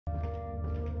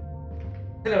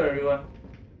Hello, everyone.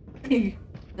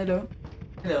 Hello.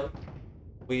 Hello.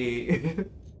 We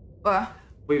What?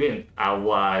 we've been a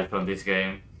while from this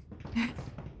game.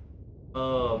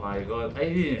 Oh my god! I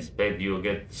didn't expect you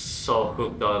get so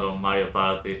hooked on Mario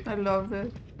Party. I loved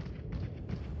it.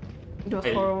 It was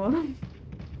I horrible.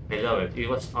 I love it. It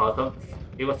was awesome.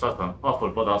 It was awesome. Awful,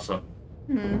 but awesome.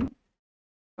 Hmm.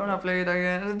 Gonna play it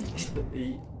again.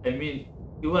 I mean,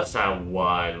 it was a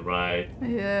while, right?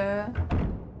 Yeah.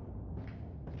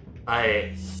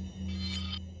 I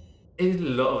I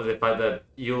love the fact that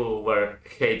you were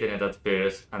hating it at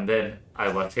first, and then I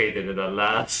was hating it at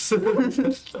last.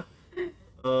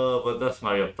 Oh, but that's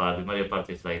Mario Party. Mario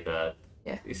Party is like that.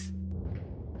 Yeah. It's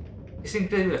It's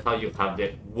incredible how you have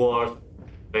the worst,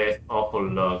 best, awful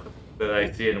luck that I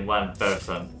see in one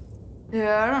person.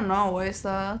 Yeah, I don't know why is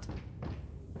that.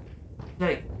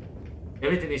 Like,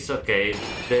 everything is okay,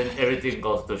 then everything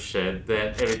goes to shit,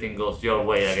 then everything goes your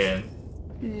way again.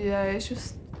 Yeah, it's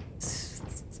just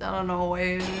I don't know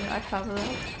why I have that.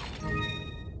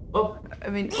 Oh, I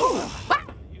mean, what?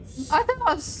 you I thought it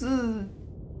was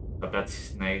that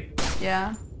snake.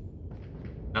 yeah.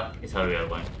 No, it's a real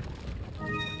one.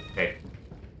 Okay.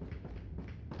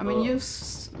 I mean,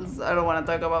 Oh, I don't want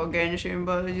to talk about Genshin,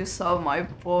 but you saw my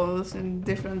posts in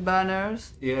different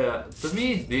banners. yeah, to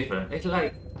me it's different. It's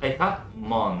like I have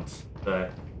months that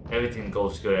everything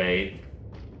goes great,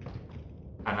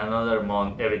 and another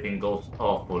month everything goes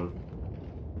awful.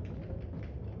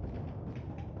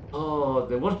 Oh,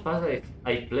 the worst part is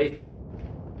I played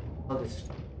how this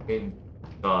game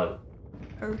called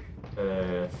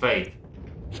Oh Fate.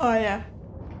 yeah.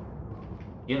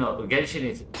 You know, Genshin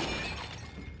is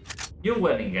you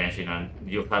went in Genshin and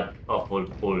you had awful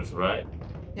pulls, right?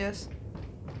 Yes.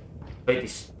 Fate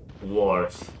is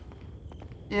worse.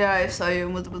 Yeah, I saw you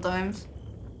multiple times.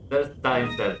 There's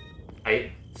times that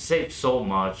I save so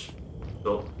much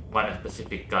to one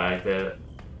specific character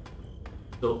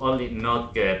to only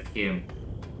not get him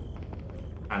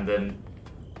and then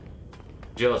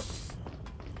just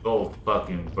go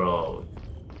fucking broke.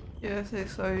 Yes, I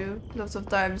saw you lots of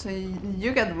times, and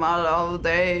you get mad all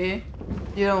day.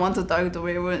 You don't want to talk to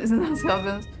me when that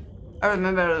happens. I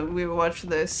remember we watched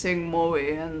the Sing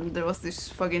movie, and there was this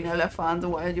fucking elephant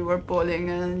while you were pulling,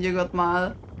 and you got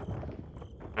mad.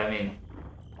 I mean,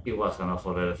 it was an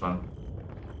awful elephant.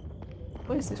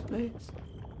 What is this place?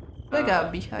 Like a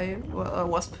Uh, beehive, well, a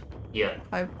wasp yeah,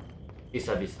 hive. it's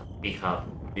a big hub,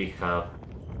 big hub.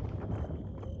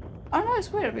 I don't know,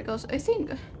 it's weird because I think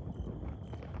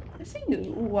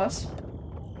wasp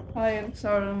hives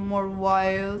are more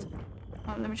wild.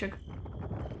 Let me check.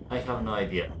 I have no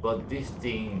idea, but this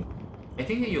thing, I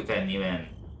think you can even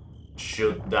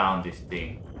shoot down this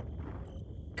thing.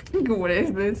 What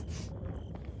is this?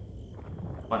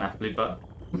 Wanna flip up?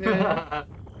 Yeah.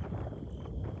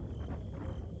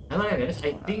 And I guess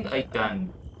I think I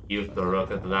can use the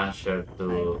rocket launcher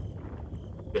to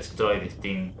destroy this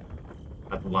thing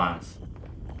at once.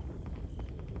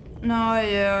 No,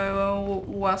 yeah, well,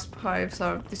 wasp hives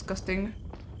are disgusting.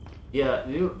 Yeah,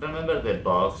 you remember the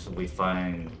box we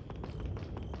find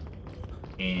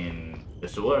in the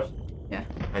sewers? Yeah.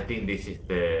 I think this is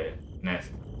the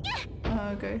nest.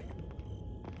 Okay.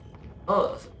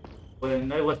 Oh,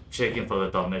 when I was checking for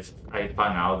the thumbnails, I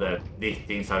found out that these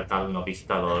things are called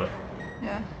Novistador.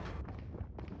 Yeah.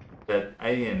 That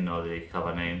I didn't know they have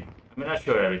a name. I'm not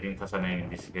sure everything has a name in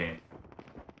this game,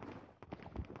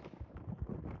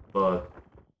 but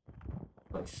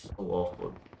it's so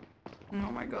awful.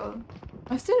 Oh my god.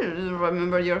 I still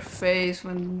remember your face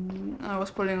when I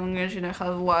was pulling on Genshin. I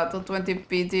had what, a 20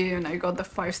 PT, and I got the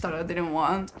 5-star I didn't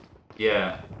want.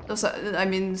 Yeah, Those, I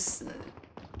mean,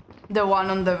 the one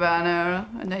on the banner,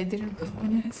 and I didn't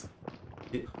win it.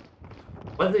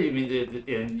 what do you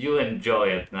mean you enjoy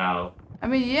it now? I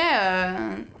mean,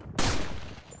 yeah.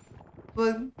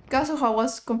 But Kazuha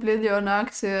was completely on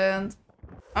accident.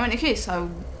 I mean, he's a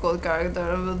good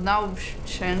character, but now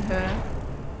Shenhe.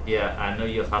 Yeah, I know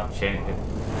you have changed it.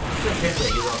 It's a shame that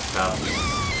you don't have.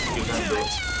 You can do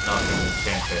nothing with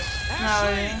change it. No,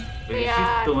 yeah. Because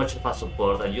she's too much of a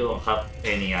support and you don't have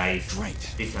any eyes.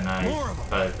 Decent eyes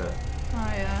character.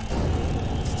 Oh, yeah.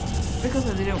 Because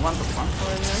I didn't want to farm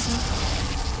for it,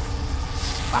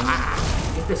 I I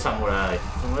mean, it's the samurai.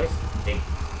 Samurais make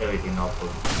everything awful.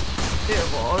 think. Dear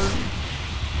God.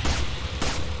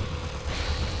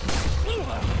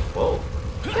 Whoa.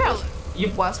 Yeah, You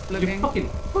wasp You looking. fucking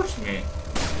pushed me.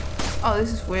 Oh,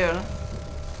 this is weird.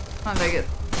 I like it.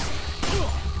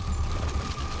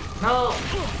 No.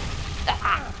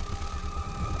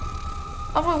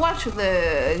 Oh, we watched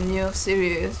the new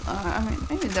series. I mean,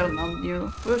 maybe they're not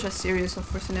new. We watched a series of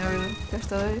Resident Evil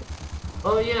yesterday.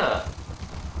 Oh yeah,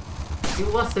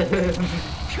 it wasn't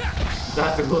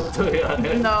that good to be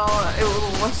honest. No, it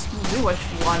was. We watched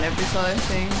one episode, I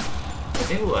think. I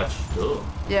think we watched two.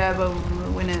 Yeah, but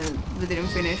we didn't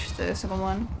finish the second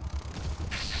one.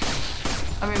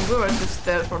 I mean, we were just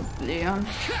there for Leon.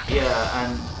 Yeah,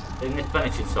 and in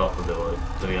Spanish it's awful the voice,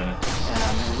 to be honest. Yeah,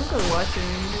 I mean, we could watch it in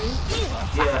English.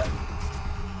 Yeah,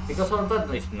 because our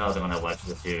dad is not gonna watch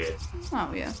the series.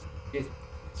 Oh, yeah. He's...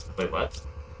 Wait, what?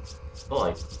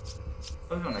 Oh,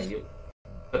 I'm gonna use...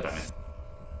 God damn it.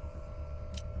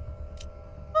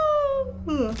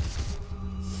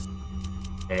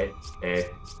 Eh.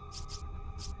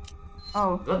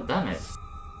 Oh, God damn it.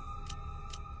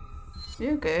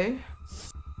 you okay?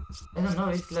 I don't know,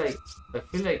 it's like... I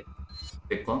feel like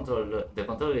the control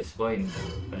is going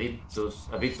a bit too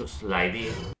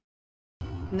slidey.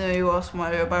 No, it was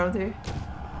Mario Party.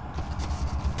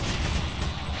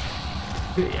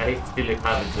 I still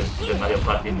have the Mario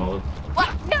Party mode. What?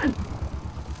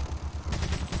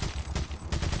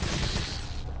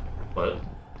 Well,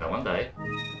 that one died.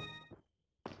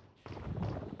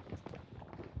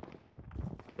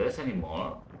 There's any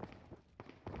more?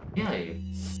 Yeah,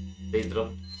 they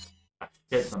dropped a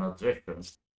shit ton of treasure.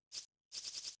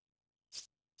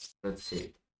 Let's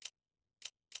see.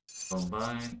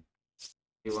 Combine.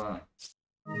 You want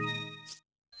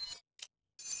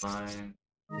combine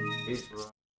this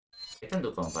one. I can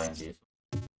do combine this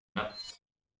one. No,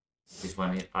 this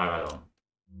one is are alone.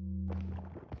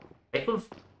 I could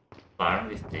farm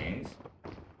these things.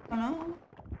 Oh no.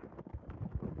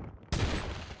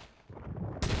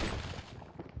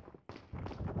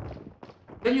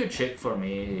 Can you check for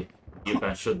me if you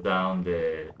can shoot down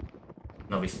the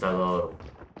Novistador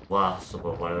Wasp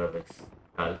or whatever it's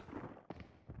called?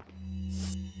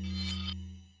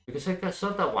 Because I can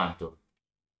sort of want to.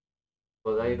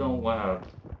 But I don't wanna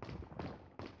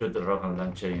shoot the rocket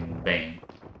launcher in vain.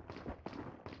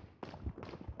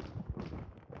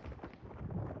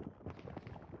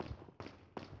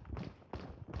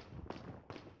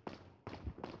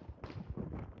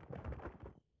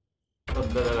 Pull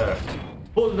the lever!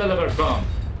 Pull the lever, come!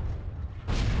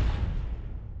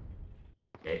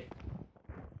 Okay.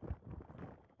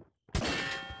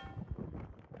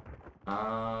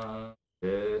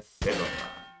 The second one.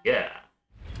 Yeah!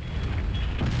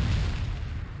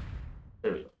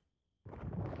 There we go.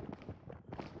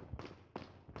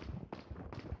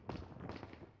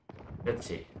 Let's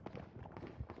see.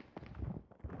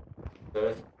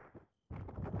 There's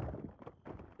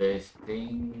this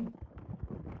thing.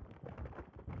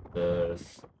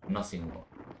 There's nothing more.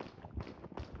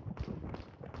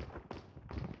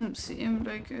 Seemed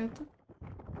like it.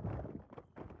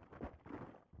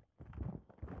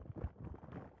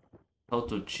 How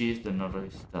to cheat the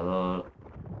Norrestador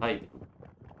fight.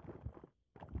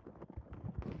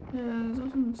 Yeah, it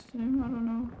doesn't seem, I don't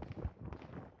know.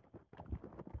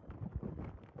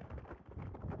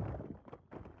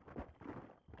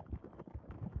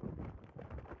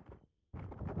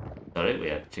 Sorry, we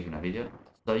are checking a video.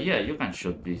 So yeah, you can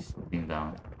shoot this thing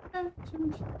down. Yeah,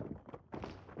 seems.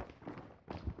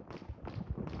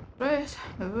 Right,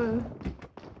 I will.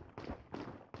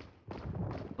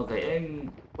 Okay,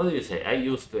 and what do you say? I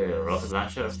used the rocket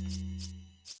launcher.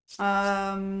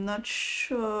 Not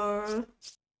sure.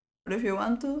 But if you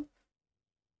want to.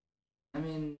 I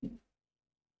mean,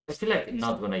 I feel like I'm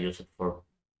not gonna use it for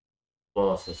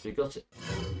bosses because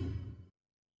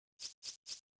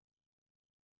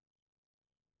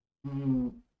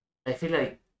I feel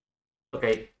like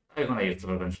okay, I'm gonna use the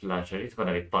rocket launcher. It's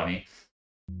gonna be funny.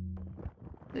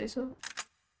 Say so.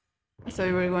 I thought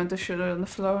you were going to shoot it on the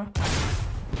floor.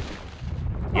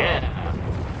 Yeah.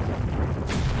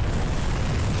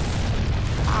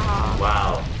 Ah.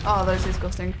 Wow. Oh, that's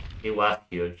disgusting. It was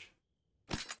huge.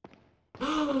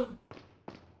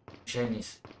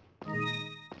 Chinese.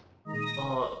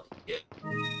 Oh, yeah.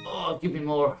 Oh, give me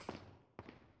more.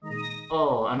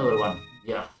 Oh, another one.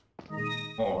 Yeah.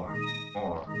 More.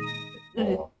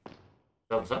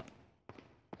 That was that?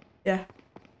 Yeah.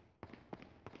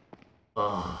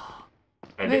 Oh.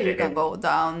 I Maybe did you it can again. go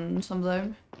down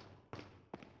sometime.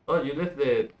 Oh, you left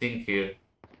the thing here.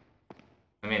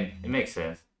 I mean, it makes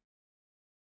sense.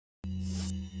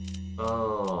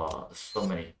 Oh, so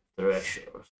many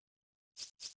treasures.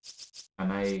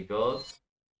 And I got...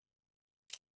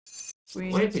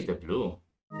 Green, Why pick the blue?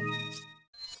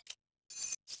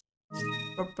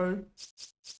 purple,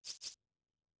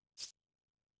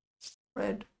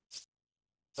 red.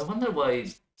 I wonder why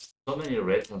so many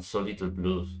reds and so little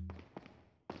blues.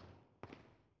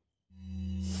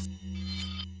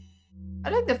 I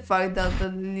like the fact that the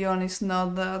Leon is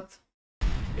not that.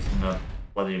 It's not...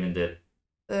 What do you mean that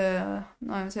No,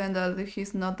 I'm saying that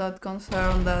he's not that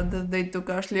concerned that they took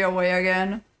Ashley away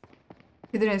again.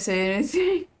 He didn't say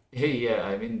anything. Yeah,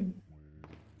 I mean,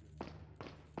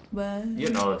 But you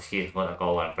know he's gonna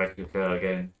go and rescue her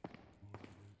again.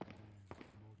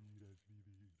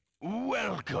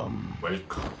 Welcome.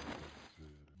 Welcome.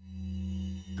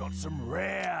 Got some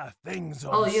rare things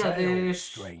on Oh yeah, sale, there's...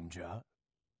 stranger.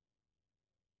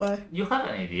 what? You have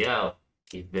an idea of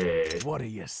if the What are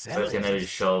you Resident Evil selling?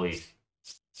 show is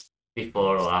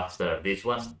before or after this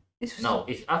one? No,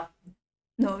 it's after.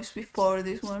 No, it's before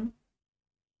this one.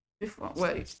 Before.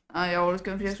 Wait, I always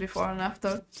confuse before and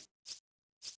after.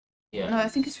 Yeah. No, I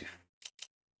think it's before.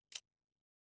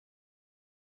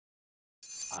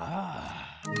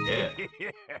 Ah. Yeah.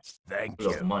 Thank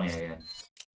Full of you. money again.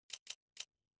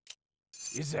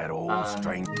 Is that all, Um,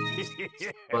 stranger?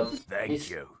 But Thank it's,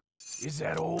 you. Is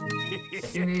that all? I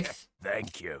think it's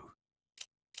Thank you.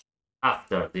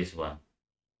 after this one.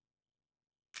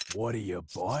 What are you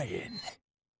buying?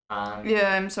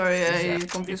 Yeah, I'm sorry, Is I that-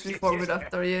 confused before with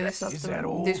after. Yeah, it's Is that after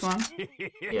all? this one.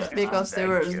 Yeah. Because they Thank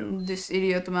were you. this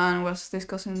idiot man was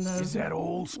discussing Is the that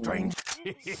all, stranger?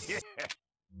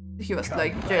 he was Come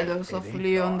like back jealous of anytime.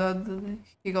 Leon that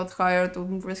he got hired to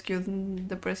rescue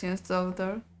the president's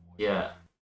daughter. Yeah.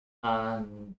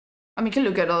 And I mean, he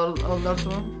look at older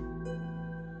too.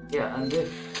 yeah, and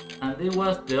there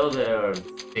was the other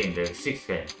thing, the sixth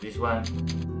game. This one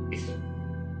is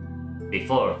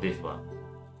before this one.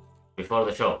 Before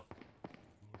the show.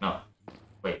 No.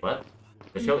 Wait, what?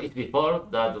 The show is before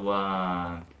that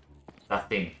one. That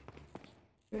thing.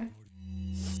 Okay.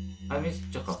 I mean, it's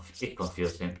just it's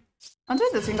confusing. I'm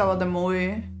trying to think about the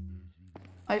movie.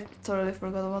 I totally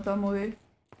forgot about that movie.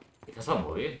 It has a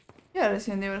movie. Yeah,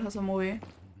 Resident Evil has a movie.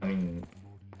 I mean,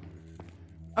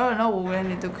 I don't know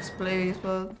when it took place,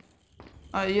 but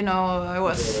you know, I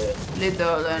was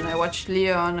little and I watched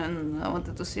Leon and I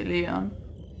wanted to see Leon.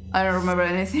 I don't remember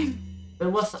anything. there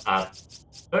was a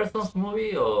person's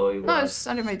movie or it No, was... it's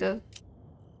animated.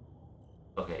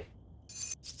 Okay.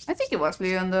 I think it was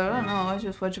Leon there. I don't know. I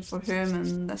just watched it for him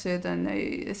and that's it. And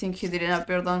I think he didn't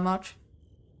appear that much.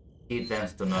 He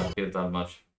tends to not appear that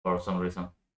much for some reason.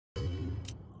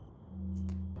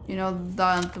 You know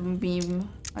that meme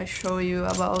I show you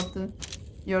about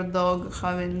your dog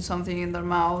having something in their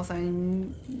mouth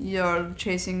and you're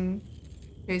chasing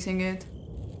it.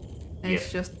 And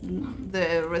it's just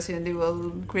the Resident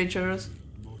Evil creatures.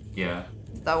 Yeah.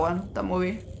 That one, that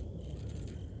movie.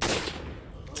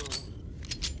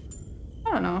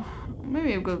 I don't know.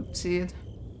 Maybe you could see it.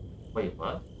 Wait,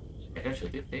 what? I can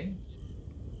shoot this thing?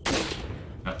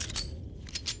 No.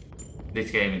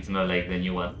 This game is not like the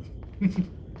new one.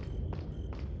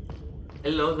 I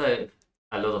love that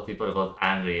a lot of people got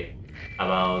angry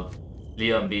about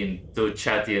Leon being too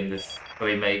chatty in this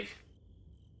remake.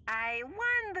 I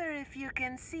wonder if you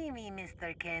can see me,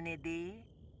 Mr. Kennedy.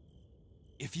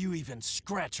 If you even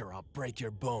scratch her, I'll break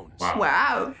your bones. Wow.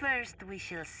 Wow! First, we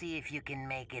shall see if you can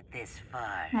make it this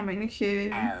far. I mean, he...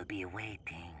 I'll be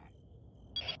waiting.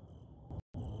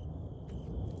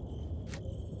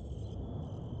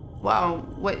 Wow,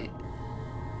 wait.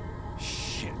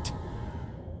 Shit.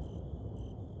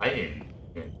 I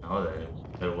didn't know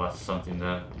that there was something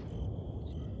there.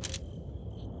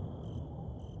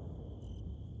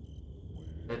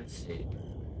 Let's see.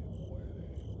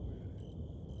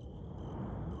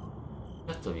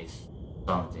 Has to be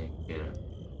something here.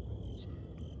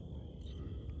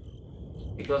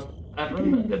 Because I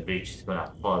remember the bridge is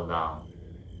gonna fall down.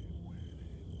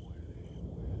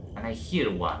 And I hear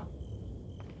one.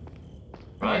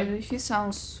 Right? He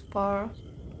sounds far.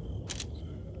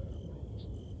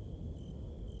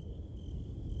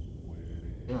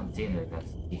 I don't think I can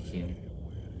see him.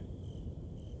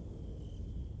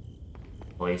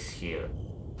 Oh, he's here.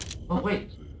 Oh,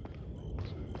 wait.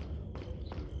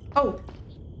 Oh!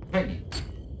 Penny.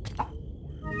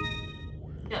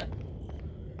 Yeah.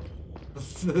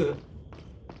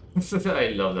 I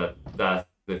love that. That's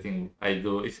the thing I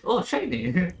do. Is oh,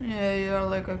 shiny. Yeah, you're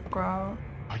like a crow.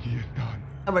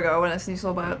 Oh my god, I wanna sneeze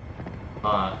so bad.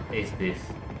 Is this?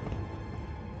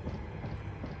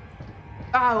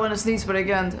 Ah, I wanna sneeze, but I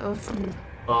can't. Oh,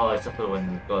 Oh, it's after when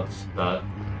it got stuck.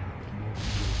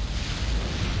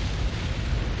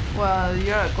 well,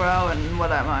 you're a crow, and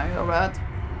what am I? A rat?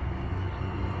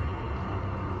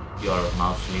 Your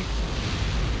mouse sleep.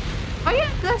 Oh yeah,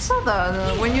 I saw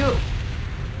that. When you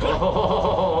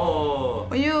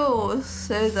Oh,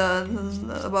 said that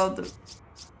about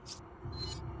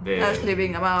the Ashley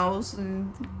being a mouse.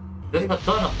 There's a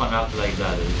ton of fan art like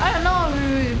that. I don't know,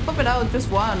 we popped out just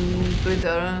one Twitter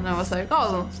and I was like,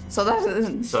 oh, so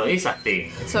that's... So it's a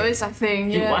thing. So it's a thing,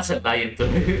 He yeah. wasn't lying to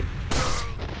me.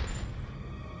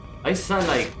 I saw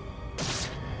like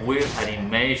weird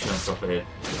animations of it.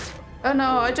 Oh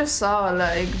no, I just saw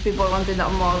like people wanting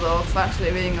that mod of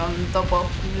actually being on top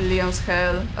of Leon's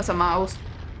head as a mouse.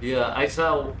 Yeah, I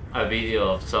saw a video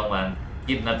of someone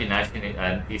kidnapping Ashley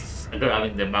and he's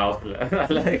grabbing the mouth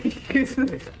like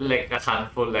a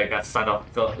handful, like a son of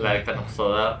like kind of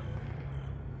soda.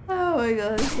 Oh my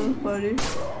god, it's so funny.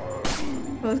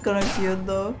 It was kinda cute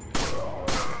though.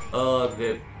 Oh,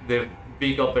 the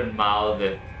big open mouth,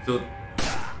 the two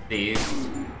teeth.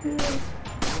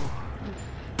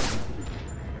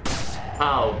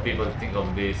 How people think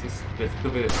of this is the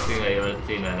stupidest thing I ever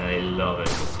seen and I love it.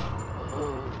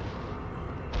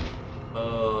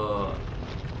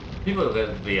 People get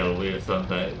real weird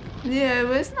sometimes. Yeah,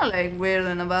 but it's not like weird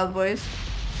in a bad voice.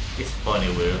 It's funny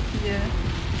weird. Yeah.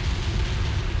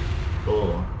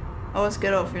 Oh, I was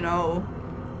scared of, you know.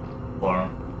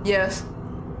 porn. Yes.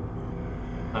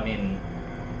 I mean,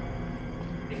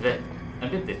 is that I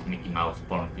bet this Mickey Mouse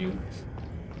porn views.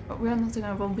 But we are not talking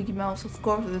about Mickey Mouse, of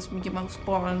course it is Mickey Mouse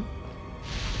porn.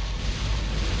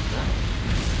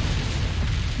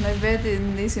 And I bet it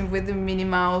isn't with the Minnie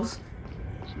Mouse.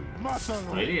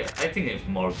 Really? I think it's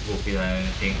more goofy than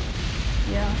anything.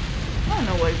 Yeah. I don't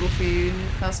know why Goofy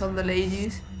has all the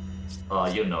ladies. Oh,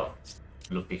 you know,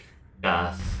 Luffy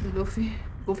has. Goofy.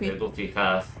 The Goofy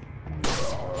has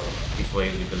his way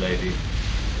with the ladies.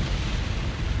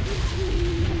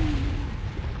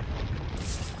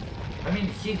 I mean,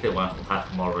 he's the one who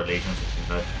has more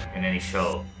relationships in any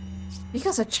show. He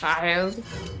has a child.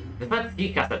 The fact he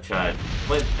has a child,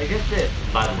 well, I guess the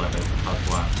bad one has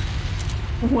one.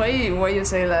 Why you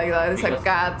say like that? It's a Because-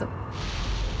 cat.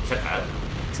 It's a cat.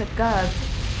 It's a cat.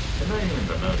 I don't even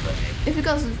remember the name. It's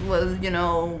because, well, you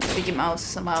know, Mickey Mouse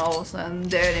is a mouse and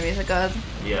the enemy is a cat.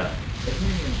 Yeah, I don't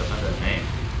even remember the name.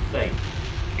 Like,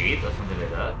 Pete or something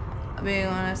like that. Being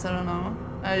honest, I don't know.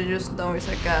 I just know it's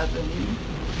a cat and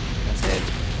that's it.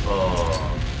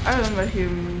 Oh, I remember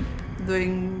him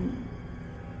doing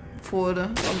food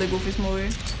on the Goofy's movie.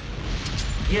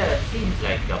 yeah, he's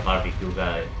like a barbecue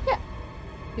guy. Yeah,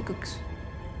 he cooks.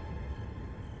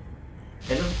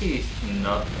 I don't think he's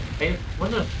not. I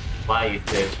wonder why is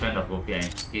the friend of Goofy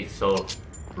and he's so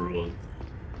rude.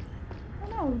 I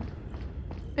don't know.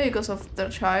 Maybe because of their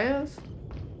child?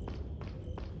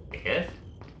 I guess.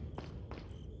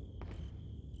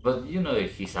 But you know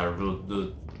he's a rude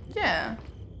dude. Yeah.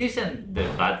 Isn't the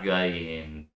bad guy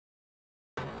in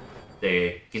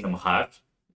the Kingdom Hearts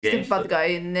He's games? the bad guy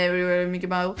in everywhere Mickey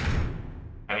Mouse.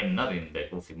 I mean, not in the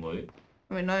Goofy movie.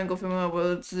 I mean, not in Goofy movie,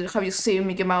 but have you seen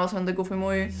Mickey Mouse on the Goofy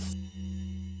movie?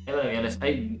 I gotta be honest,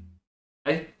 I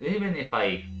even if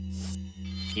I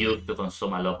used to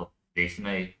consume a lot of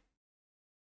Disney,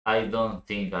 I don't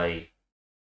think I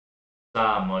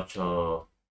saw much of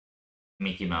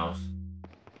Mickey Mouse.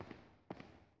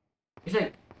 It's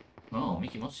like, no,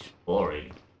 Mickey Mouse is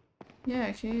boring.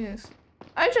 Yeah, he is.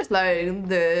 I just like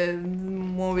the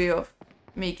movie of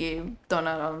Mickey,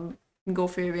 Donald, and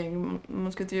Goofy being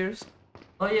musketeers.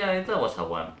 Oh yeah, that was a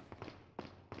one.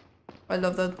 I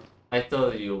love that. I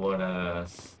thought you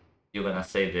gonna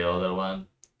say the other one,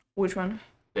 Which one?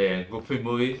 the Goofy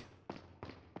movie.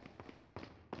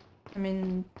 I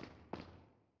mean,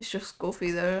 it's just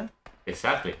Goofy there.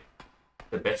 Exactly,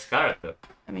 the best character.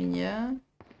 I mean, yeah.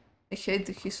 I hate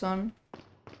his son.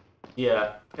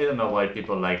 Yeah, I don't know why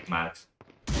people like Max.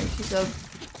 Like, he's a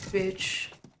bitch.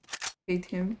 Hate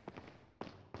him.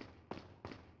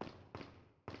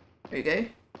 Are you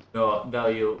gay? No,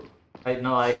 no, I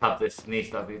know I have the sneeze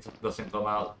that it doesn't come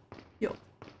out. Yo.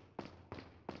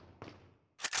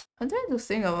 I'm trying to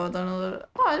think about another.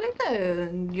 Oh, I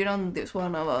like this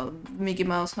one about Mickey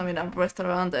Mouse having a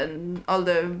restaurant and all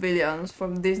the villains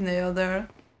from Disney are there.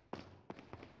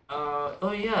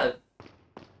 Oh yeah,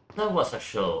 that was a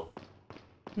show.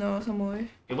 No, it's a movie.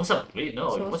 It was a no, it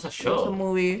was a It was a show.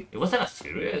 movie. It wasn't a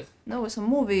series. No, it's a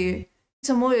movie. It's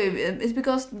a movie. It's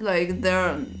because like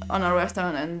they're on a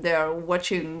restaurant and they're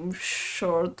watching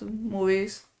short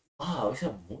movies. Oh, it's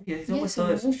a movie. I Yeah, always it's a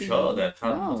thought it's a movie. show that had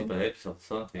No. multiple episodes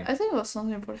or something. I think it was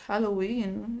something for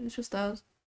Halloween. It's just that.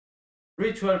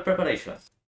 Ritual preparation.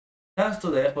 Thanks to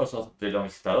the efforts of the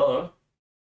Conquistador,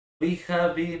 we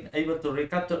have been able to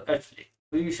recapture Ashley.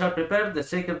 We shall prepare the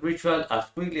sacred ritual as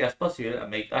quickly as possible and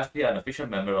make Ashley an official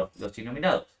member of Los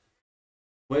Innominados.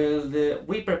 Well,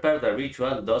 we prepare the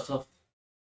ritual, those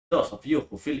of you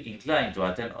who feel inclined to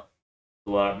attend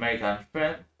to our American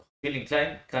friend,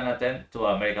 can attend to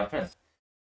our American friend.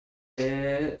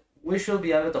 we should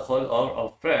be able to hold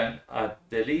our friend at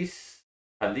least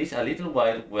a little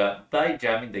while by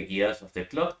jamming the gears of the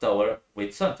clock tower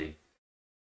with something.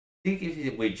 Think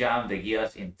if we jam the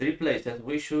gears in 3 places,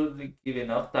 we should give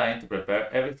enough time to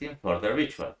prepare everything for the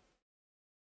ritual.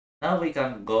 Now we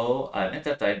can go and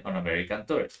entertain an American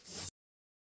tourists.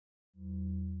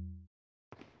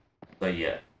 So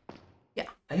yeah. Yeah.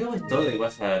 I always thought it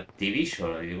was a TV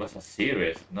show, it was a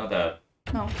series, not a,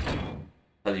 No.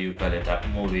 how do you call it, a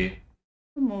movie,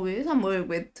 A movie. It's a movie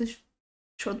with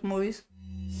short movies.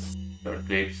 or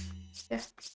clips. Yeah.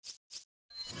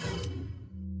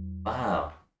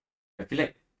 Wow. I feel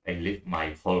like I lived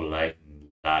my whole life in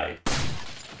life.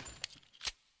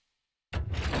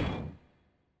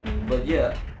 But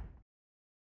yeah,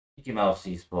 Mickey Mouse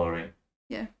is boring.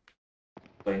 Yeah.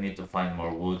 So I need to find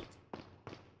more wood.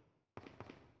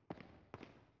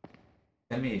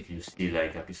 Tell me if you see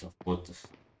like a piece of wood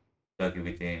stuck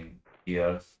within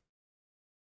ears.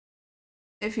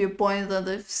 If you point at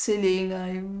the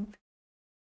ceiling,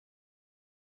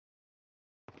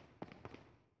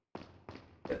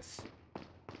 That's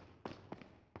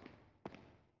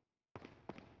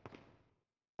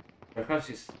perhaps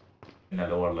it's in a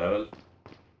lower level.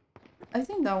 I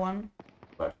think that one.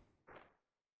 But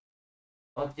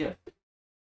oh yeah.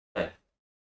 Right.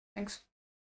 Thanks.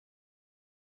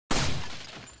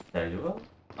 There you go.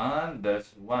 And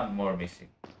there's one more missing.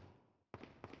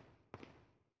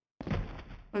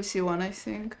 I see one, I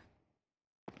think.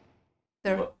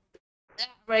 There. What?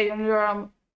 Right on your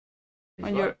arm. This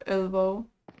On one? your elbow.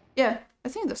 Yeah, I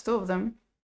think there's two of them.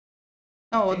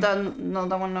 No, Okay.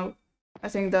 that one, no. I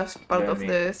think that's part of Let me-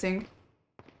 the thing.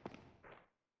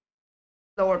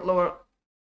 Lower.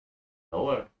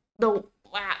 Lower. No.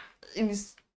 Wow.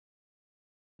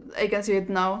 I can see it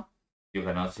now. You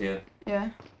cannot see it.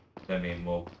 Yeah. Let me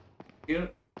move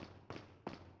here.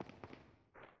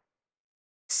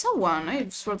 Someone. I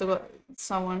swear to God.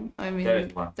 Someone. I mean, There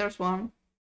is one. there's one.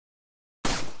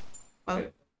 Well,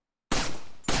 Okay.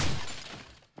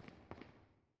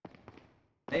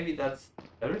 Maybe that's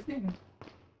everything.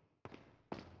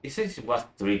 It says it was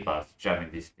 3 parts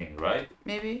jamming this thing, right?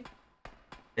 maybe.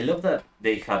 I love that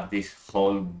they have this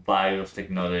whole virus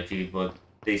technology, but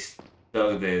they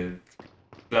stuck the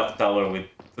clock tower with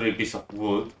 3 pieces of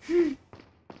wood.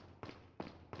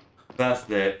 That's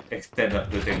the extent of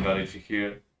the technology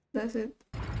here. That's it.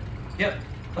 Yep,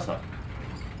 awesome.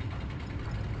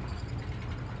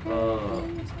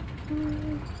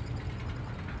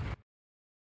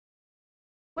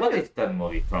 What is that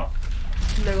movie from?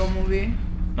 Lego movie.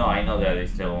 No, I know that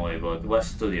it's a movie, but what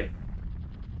studio?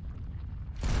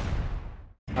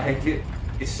 I think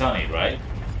it's Sony, right?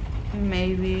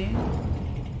 Maybe.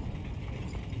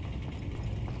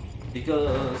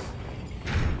 Because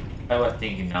I was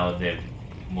thinking now the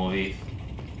movies,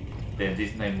 the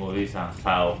Disney movies, and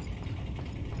how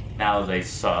now they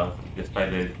suck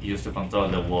despite they used to control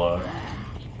the world.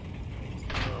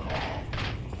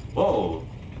 Whoa!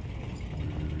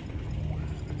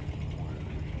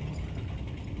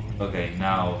 Okay,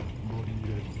 now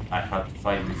I have to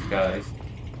fight these guys.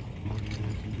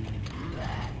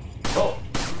 Oh!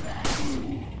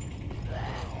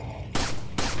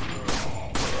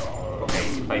 Okay,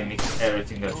 if I miss every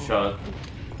single shot.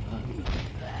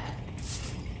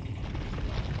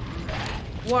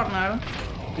 Warner.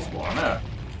 It's Warner.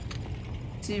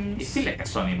 It Seems. feels like a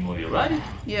Sony movie, right?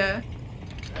 Yeah.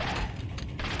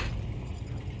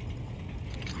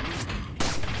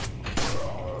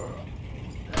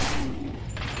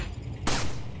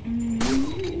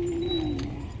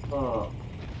 Oh.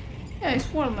 Yeah,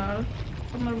 it's Warner.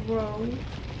 Warner Bros.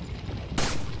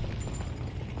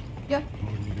 Yeah.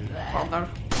 Warner.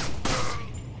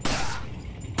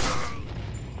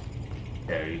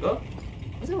 There you go.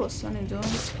 What was Sony doing?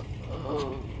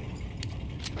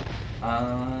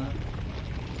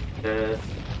 There's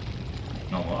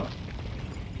no more.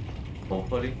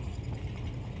 Hopefully.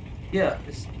 Yeah,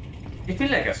 it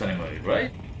feels like a Sony movie,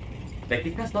 right? Like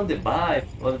it has all the vibe,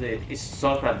 it's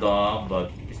sort of dumb,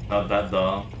 but it's not that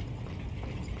dumb.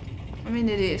 I mean,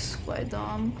 it is quite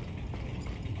dumb.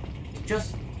 It's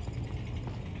just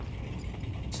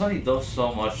Sony does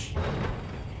so much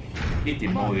indie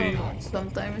movie.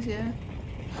 Sometimes, yeah.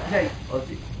 Like,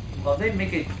 or they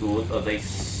make it good or they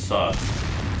suck.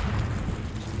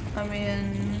 I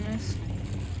mean,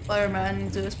 Spider-Man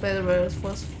Into the Spider-Verse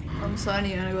was from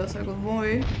Sony and it was a good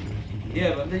movie.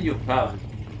 Yeah, but then you have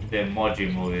the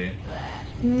Emoji movie.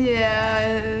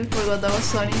 Yeah, I forgot that was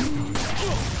Sony.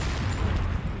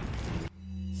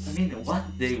 I mean, what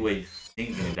they were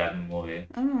thinking in that movie?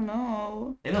 I don't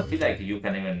know. I don't feel like you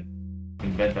can even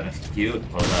invent an excuse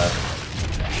for that.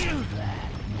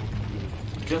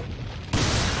 just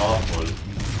awful.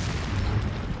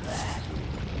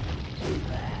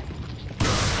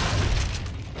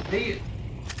 They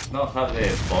not have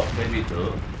the boss maybe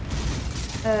too.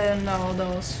 No, that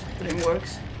was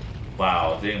DreamWorks.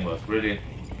 Wow, DreamWorks really.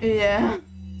 Yeah.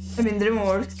 I mean,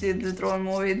 DreamWorks did the Troll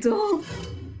movie too.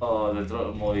 Oh, the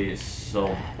Troll movie is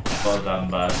so goddamn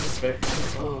bad. The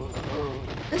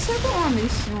second one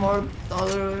is more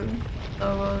tolerable,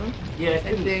 Yeah,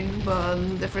 I think, but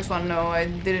the first one, no, I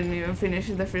didn't even finish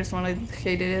the first one, I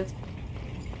hated it.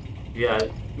 yeah,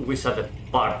 we saw the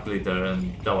part glitter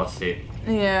and that was it.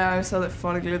 Yeah, I saw the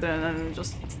fog glitter and then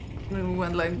just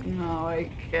went like, no, I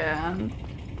can't.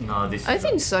 No, this. I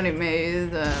think Sony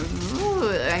made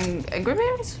Angry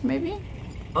Birds, maybe?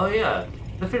 Oh yeah,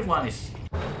 the first one is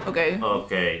Okay.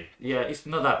 okay. Yeah, it's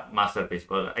not a masterpiece,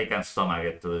 but I can stomach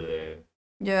it to the.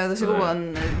 Yeah, the second Right.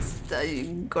 one,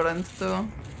 I couldn't too.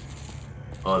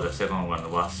 Oh, the second one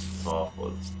was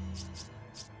awful.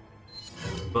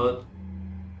 But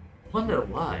wonder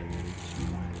why?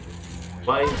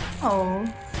 Why? Oh.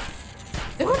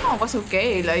 The first one was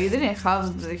okay, like, it didn't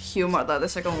have the humor that the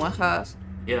second one has.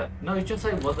 Yeah, no, it's just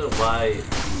I wonder why.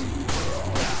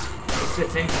 It's the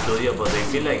same studio, but they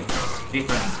feel like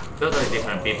totally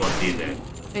different people did it.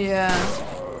 Yeah.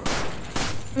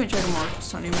 Let me check more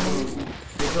Sony movies.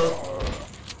 Because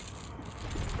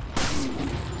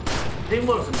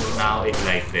DreamWorks now is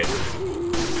like the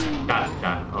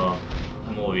captain of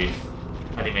movies,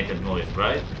 animated movies,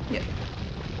 right? Yeah.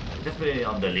 Definitely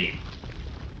on the lead.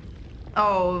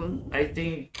 Oh, I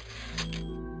think.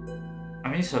 I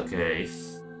mean, it's okay.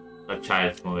 It's a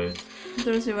child's movie.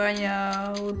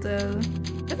 Transilvania Hotel.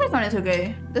 The first one is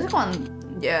okay. The second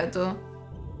one, yeah, too.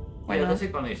 Why Yeah, the not?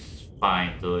 second one is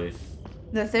fine too. It's,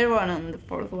 The third one and the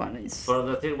fourth one is. for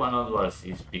the third one onwards,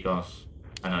 it becomes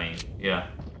annoying. Yeah.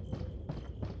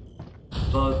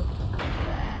 But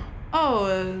Oh,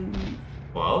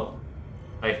 well,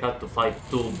 I had to fight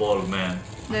two bald men.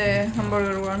 the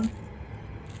hamburger one.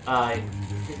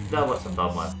 That wasn't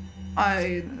that one.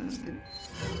 I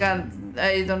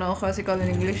don't know how it's called in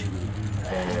English.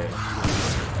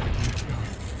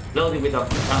 Loaded with a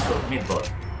chance of meatball.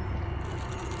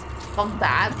 Fuck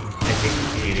that. I think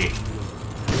it is.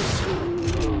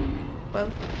 Well,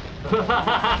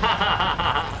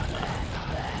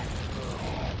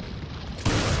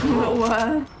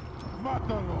 what?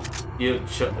 you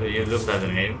looked at the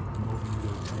name.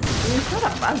 It's not a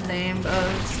bad name,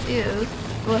 but still, it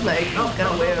was like kind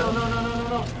of weird.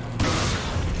 No.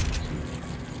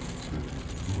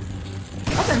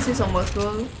 Open season was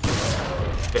cool.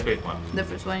 The first one. The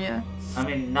first one, yeah. I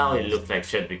mean, now it looks like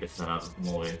shit because it's another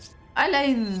movie. I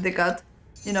like the cat,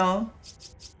 you know.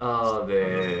 Oh,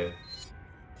 the.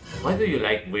 Why do you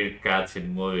like weird cats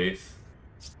in movies?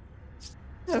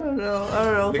 I don't know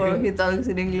how Because- he talks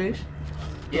in English.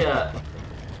 Yeah.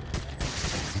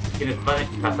 In Spanish,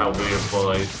 it has a weird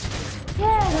voice.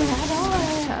 Yeah,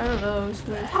 I don't know, it's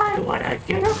weird. I want a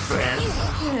girlfriend.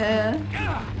 Yeah.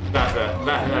 That's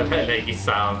like it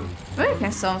sounds.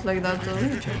 American sounds like that too.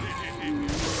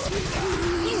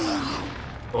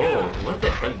 Oh, what the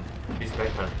hell these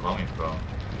guys are coming from?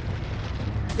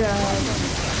 Yeah, open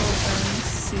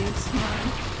 6, 9.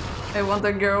 I want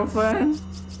a girlfriend.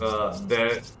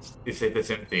 There, is it the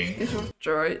same thing? It's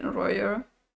Royer.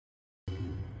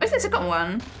 What's the second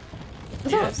one? I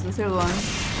thought it was the third one.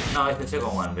 No, it's the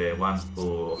second one, the one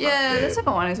who. Yeah, had the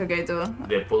second one is okay too.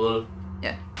 the poodle.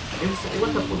 Yeah. It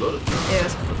was a poodle.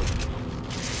 Yes.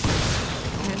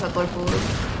 It's a toy poodle.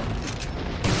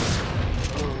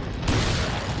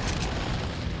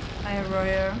 Hi,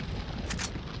 Royer.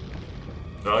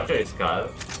 Roger is Carl.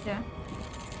 Yeah.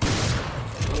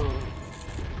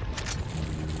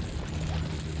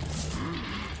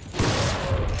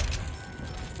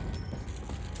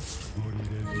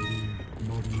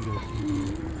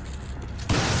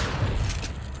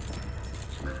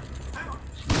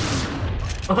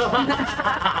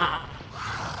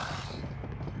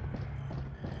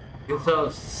 It's so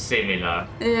similar.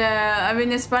 Yeah, I mean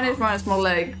the Spanish one is more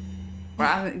like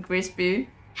crispy.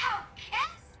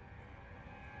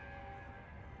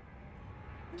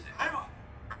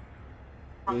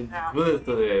 Good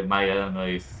to the mic, I don't know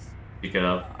if pick it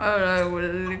up. Alright,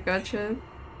 will you catch it?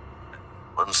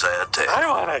 One sad tale. I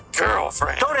want a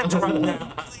girlfriend. Don't interrupt me.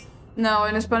 No,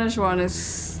 in the Spanish one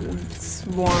it's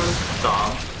more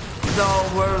Song.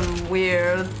 so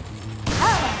weird.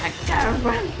 Ah,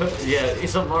 girlfriend. Yeah,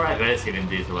 it's more aggressive in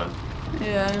this one.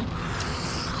 Yeah.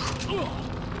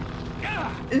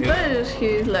 In Spanish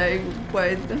he's like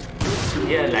quite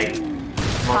Yeah, like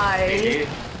more Hi. silly.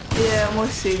 yeah, more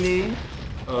silly.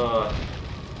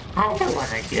 I don't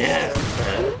wanna get.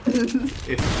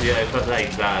 Yeah, it was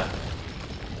like that.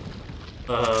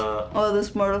 Oh, the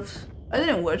Smurfs. I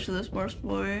didn't watch the Smurfs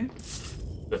movie.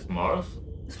 The Smurfs?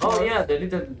 Oh Smurfs. yeah, the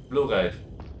little blue guys.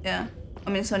 Yeah. I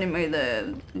mean, Sony made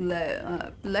the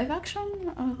live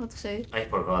action? How to say it? I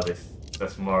forgot this. The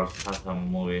Smurfs has a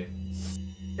movie.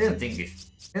 I don't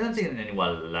think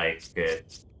anyone liked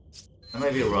it. I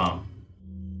might be wrong.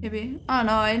 Maybe. Oh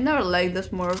no, I never liked the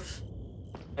Smurfs.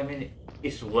 I mean,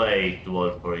 it's way too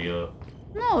old for you.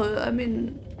 No, I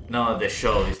mean, No, the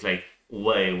show is like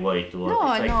way too old. no,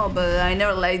 It's I like, know, but I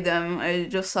never liked them. I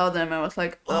just saw them and I was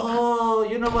like, ugh. oh,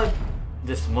 you know what?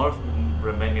 The Smurf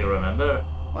made me remember?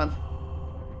 What?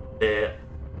 The,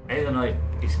 I don't know if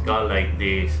it's called like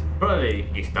this. Probably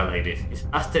it's called like this. It's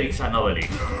Asterix and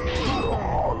Obelix.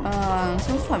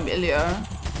 So familiar.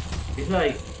 It's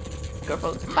like,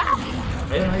 Careful. I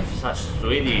don't know if it's a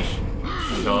Swedish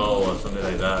show or something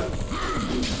like that.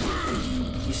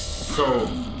 It's so...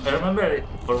 I remember it,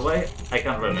 for why I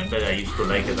can remember I used to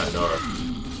like it a lot.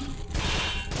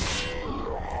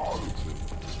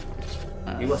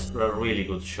 It was a really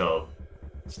good show.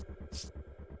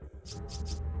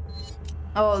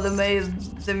 Oh,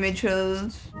 the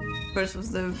Mitchells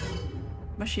versus the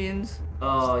machines.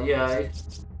 Oh yeah,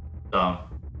 it's dumb.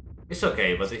 It's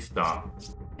okay, but it's dumb.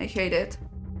 I hate it.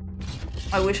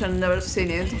 I wish I'd never seen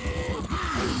it.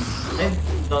 I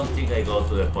don't think I go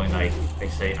to the point I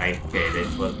say I hate it,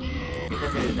 but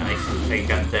I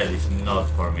can tell it's not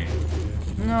for me.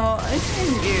 No, I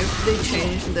think if they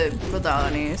change the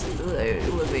protagonist,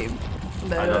 it would be I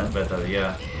better. love better,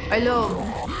 yeah. I love.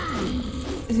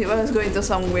 If I was going to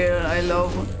sound weird, I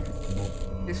love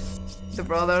the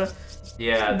brother.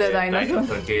 Yeah, The the dinosaur.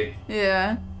 dinosaur kid.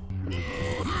 Yeah.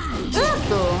 That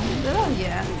too. That,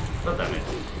 yeah. Not that it.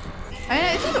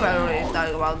 I think we already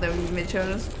talked about the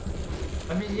Mitchells.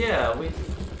 I mean, yeah, we...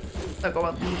 Talk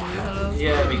about the Mitchells.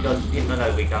 Yeah, because it's not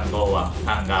like we can go and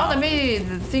hang Oh, out. they made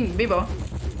the thing, Bibo.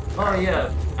 Oh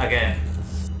yeah, again.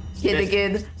 Hit the This-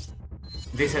 kid.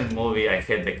 Decent movie, I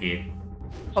hate the kid.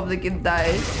 Hope the kid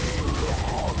dies.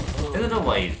 I don't know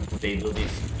why they do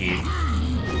this kid.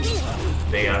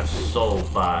 They are so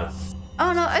bad.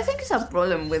 Oh no, I think it's a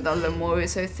problem with all the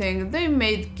movies. I think they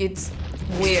made kids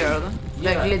weird,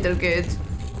 Yeah. like little kids.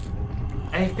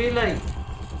 I feel like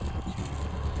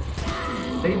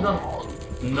they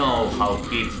don't know how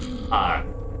kids are.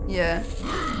 Yeah,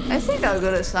 I think a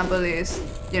good example is,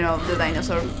 you know, the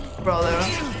dinosaur brother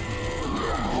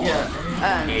Yeah,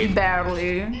 I mean, and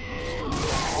barely.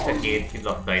 he's a kid, he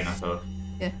loves dinosaurs.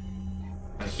 Yeah,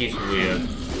 And he's weird.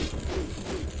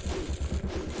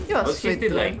 he But was he's sweet still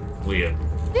too. like weird.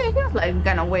 Yeah, he was like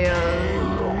kind of weird.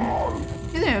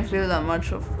 He didn't feel that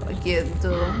much of a kid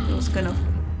too. He was kind of.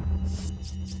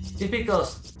 It's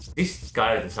because these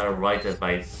characters are written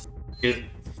by 30,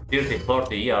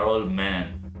 40-year-old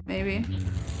men. Maybe.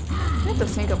 You have to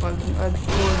think about a good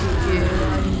kid,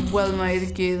 a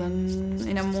well-made kid, and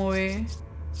in a movie.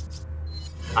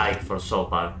 Ike for South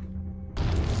Park.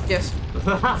 Yes,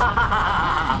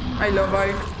 I love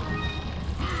Ike.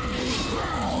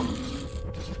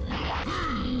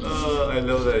 I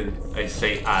love that I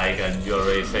say Ike and you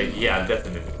already say, yeah,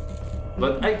 definitely.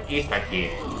 But Ike is a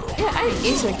kid. Yeah, Ike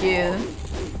is a kid.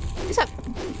 He's a.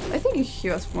 I think he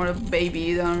was more a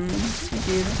baby than a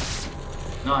kid.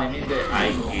 No, I mean the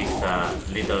Ike is a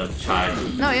little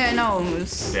child. No, yeah, I know.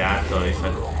 It's, The actor is a...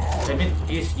 I mean,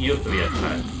 he's used to be a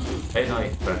child. I don't know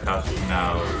if perhaps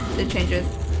now... they changed it.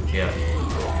 Yeah.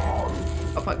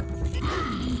 Oh fuck.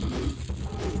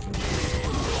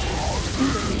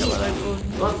 Think about a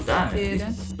good God damn it, kid.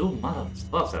 these two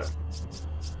motherfuckers.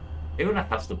 They're gonna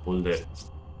have to pull the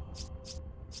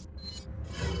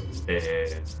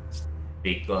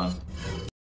big gun.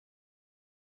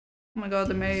 Oh my god,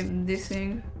 they made this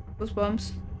thing.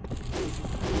 Goosebumps.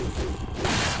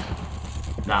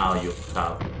 Now you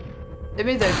have. They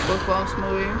made the Goosebumps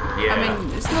movie. Yeah. I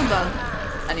mean, it's not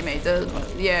that animated,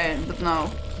 but yeah, but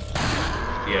no.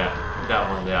 Yeah, that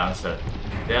was the answer.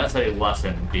 The answer it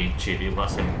wasn't being cheap, it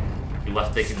was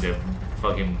taking the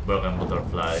fucking broken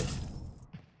butterfly.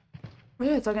 What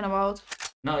are you talking about?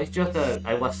 No, it's just that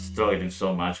I was struggling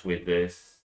so much with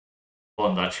this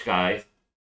bondage guy,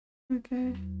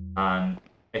 Okay. and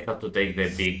I had to take the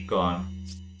big gun.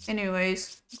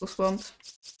 Anyways, Goosebumps.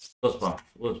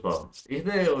 Goosebumps. Is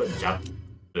the Jack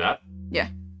Black? Yeah.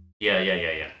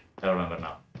 Yeah. I remember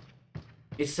now.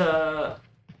 It's a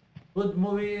good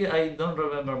movie. I don't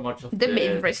remember much of They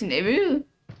made Resident Evil?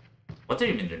 What do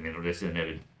you mean they made Resident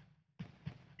Evil?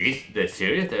 Is the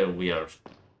series that we are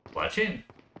watching?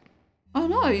 Oh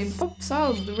no, it pops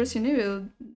out the Resident Evil.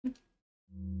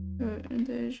 The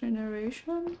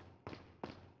Generation?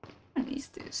 What is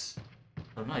this?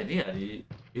 I have no idea.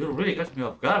 You really got me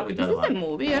off guard with Is that this a one.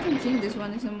 movie? I don't think this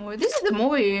one is a movie. This is the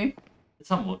movie!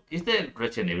 Is the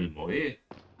Resident Evil movie?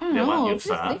 I don't The one know, you it's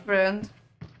saw? different.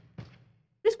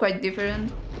 It's quite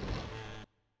different.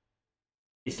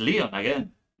 It's Leon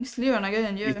again. It's Leon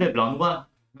again, yeah. It's the blonde one.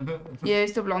 Yeah,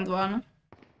 it's the blonde one.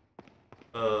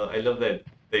 I love that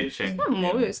they changed. It's not a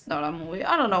movie, it's not a movie.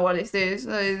 I don't know what is this.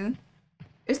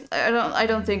 I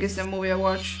don't think it's the movie I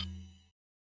watch.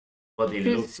 What it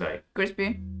looks like.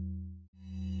 Crispy.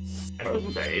 I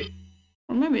should say.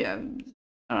 Or maybe I don't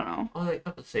know. Oh, I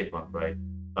have to say one, right?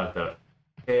 But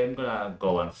okay, I'm gonna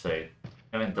go and say it.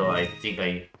 Even though I think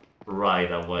I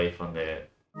right away from the.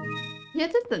 Yeah,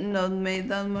 they did not made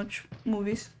that much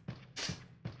movies.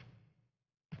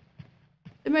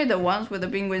 They made the ones with the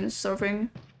penguins surfing.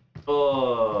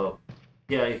 Oh,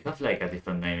 yeah, it has like a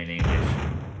different name in English.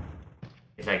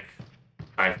 It's like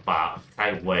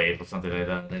high wave or something like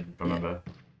that. I don't remember.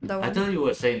 That I one. thought you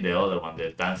were saying the other one, the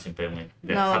dancing penguin.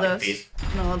 The No, Happy that's Feet.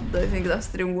 no. I think that's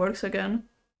DreamWorks again.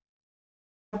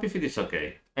 Happy Feet is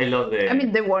okay. I love the. I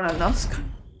mean, they won an Oscar.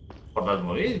 For that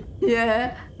movie?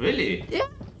 Yeah. Really? Yeah.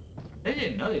 I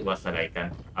didn't know it was like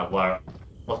an Oscar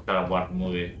award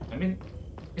movie. I mean,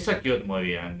 it's a cute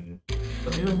movie,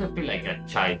 but it doesn't feel like a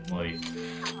child movie.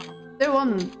 They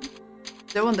won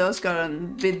the Oscar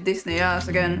and beat Disney ass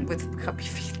again with Happy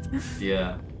Feet.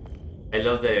 Yeah, I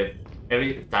love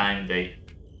every time they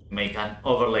make an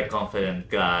overly confident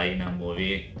guy in a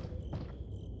movie,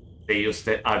 they use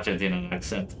the Argentinian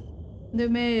accent. They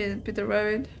made Peter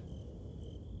Rabbit.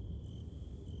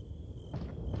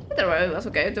 Peter Rabbit was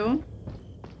okay too.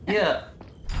 Yeah,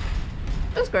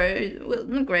 It was great. Well,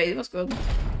 not great. It was good.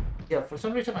 yeah. For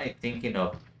some reason, I'm thinking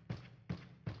of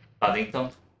Paddington.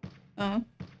 Oh.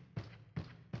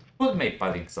 Who made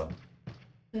Paddington?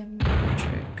 Let me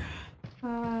check.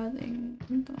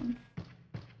 Paddington.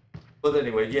 But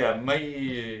anyway, yeah,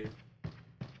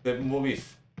 the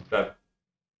movies that.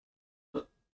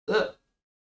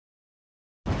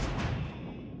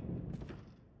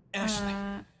 Ashley.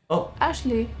 Oh,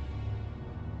 Ashley.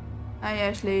 Hi,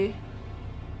 Ashley.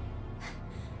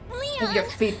 Move your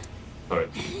feet. sorry.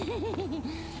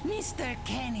 Mr.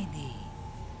 Kennedy,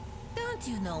 don't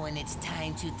you know when it's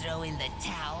time to throw in the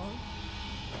towel?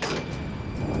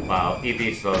 Wow, it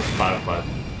is so sparkle.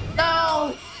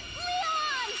 No!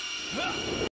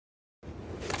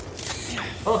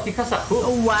 Oh, he has a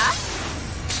hook. What?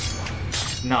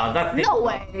 No, that thing. No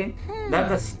way.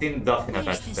 That still doesn't There's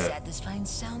attach the there. satisfying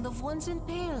sound of one's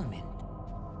impalement.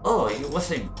 Oh, it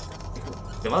wasn't.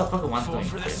 The motherfucker wants to Fall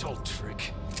for this impale. old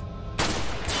trick.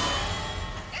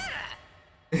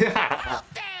 How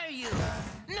dare you!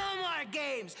 No more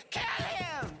games! Kill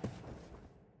him!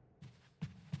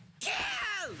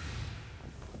 Kill!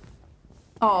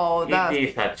 Oh, It that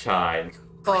is a child.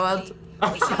 God.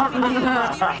 We shall begin the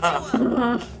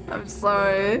ritual. I'm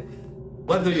sorry.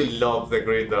 Why do you love the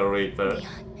Green Reaper?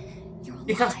 Your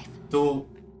He has life. two.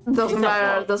 Doesn't It's a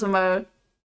matter. fault. Doesn't matter.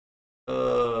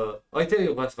 I tell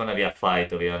you what's gonna be a fight,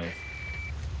 to be honest.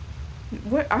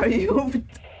 Where are you?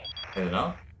 I don't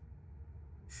know.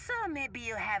 So maybe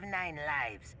you have 9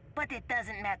 lives, but it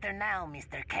doesn't matter now,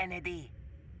 Mr. Kennedy.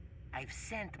 I've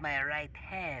sent my right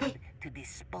hand to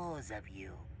dispose of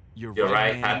you. Your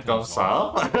right hand comes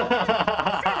off. Say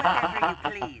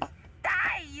whatever you please.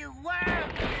 Die, you worm!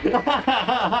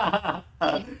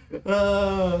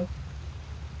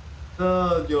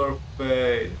 Oh, your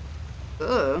face.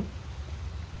 Ugh.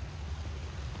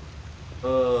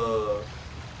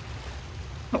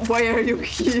 Why are you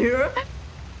here?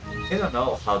 I don't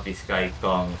know how this guy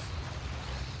comes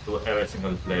to every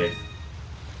single place.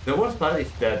 The worst part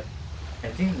is that I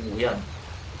think we are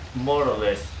more or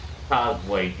less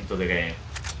halfway into the game.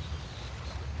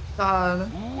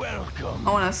 God, Welcome.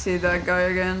 I wanna see that guy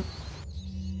again.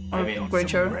 I mean, Some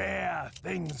Creature. rare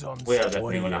things on we are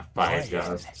definitely display gonna fight today.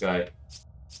 this guy.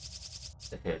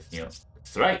 The hell is new?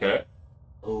 Striker?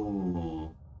 Ooh,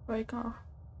 Riker.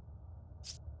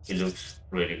 he looks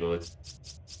really good.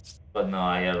 But no,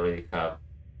 I already have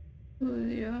Oh,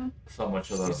 yeah. so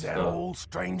much other Is that stuff. all,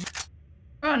 stranger?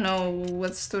 I don't know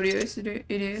what studio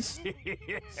it is.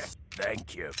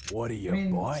 Thank you. What are you I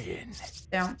mean- buying?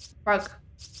 Damn. Fuck.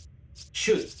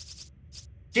 Shoot!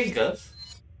 Jinkers!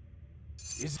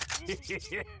 Is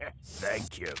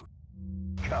Thank you.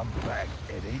 Come back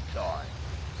anytime.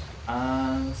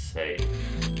 Say.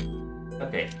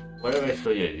 Okay, whatever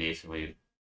studio it is,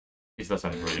 this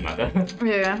doesn't really matter.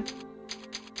 Yeah.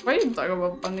 Why are you talking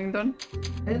about Paddington?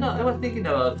 I don't know, I was thinking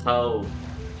about how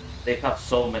they have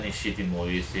so many shitty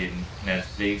movies in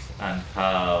Netflix and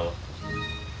how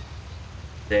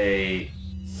they,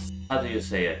 how do you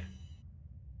say it?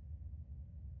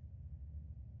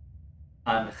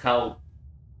 And how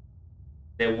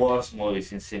the worst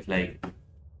movies, it seems like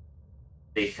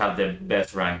they have the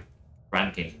best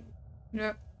ranking.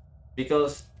 Yeah.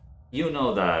 Because you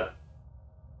know that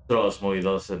Trolls movie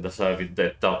doesn't deserve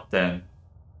the top 10.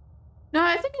 No,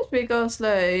 I think it's because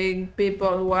like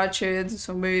people watch it,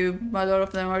 so maybe a lot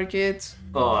of them are kids.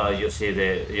 Oh, you think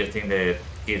the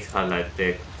kids have like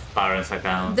the parents'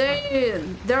 account?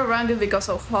 They're ranked because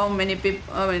of how many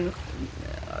people. I mean,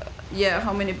 yeah,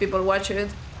 how many people watch it.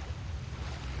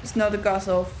 It's not because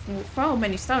of how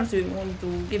many stars do you want to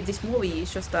give this movie.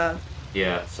 It's just that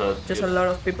Yeah, so just a lot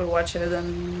of people watch it,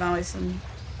 and now it's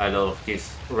a lot of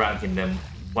kids ranking them,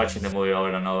 watching the movie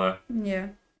over and over. yeah.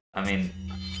 I mean,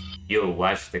 you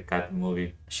watched the cat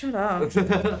movie. Shut up.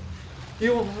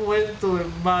 You went to the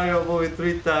Mario movie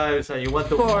 3 times and you went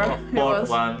to Four, fourth it was.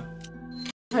 one.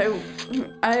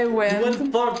 I You went.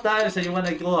 went 4 times and you want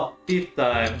to go a 5th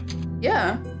time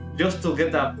Yeah. just to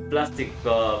get a plastic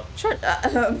cup. Shut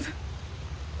up.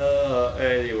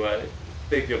 Anyway,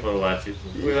 thank you for watching.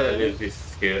 We're gonna leave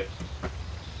this here.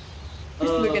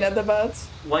 Just looking at the bats.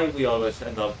 Why we always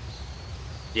end up...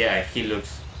 Yeah, he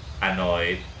looks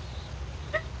annoyed.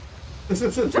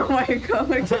 Oh my god,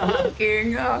 keep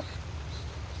looking.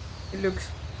 It looks.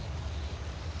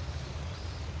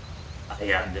 I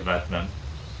am the Batman.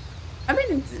 I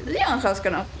mean, Leon has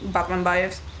kind of Batman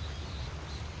vibes.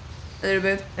 A little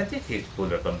bit. I think he's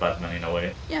cooler than Batman in a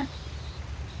way. Yeah.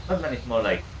 Batman is more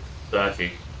like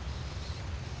tragic.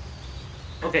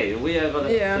 Okay, we are gonna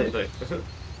Yeah.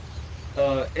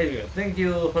 anyway, thank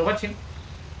you for watching.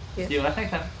 Yes. See you next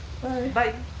time. Bye.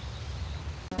 Bye.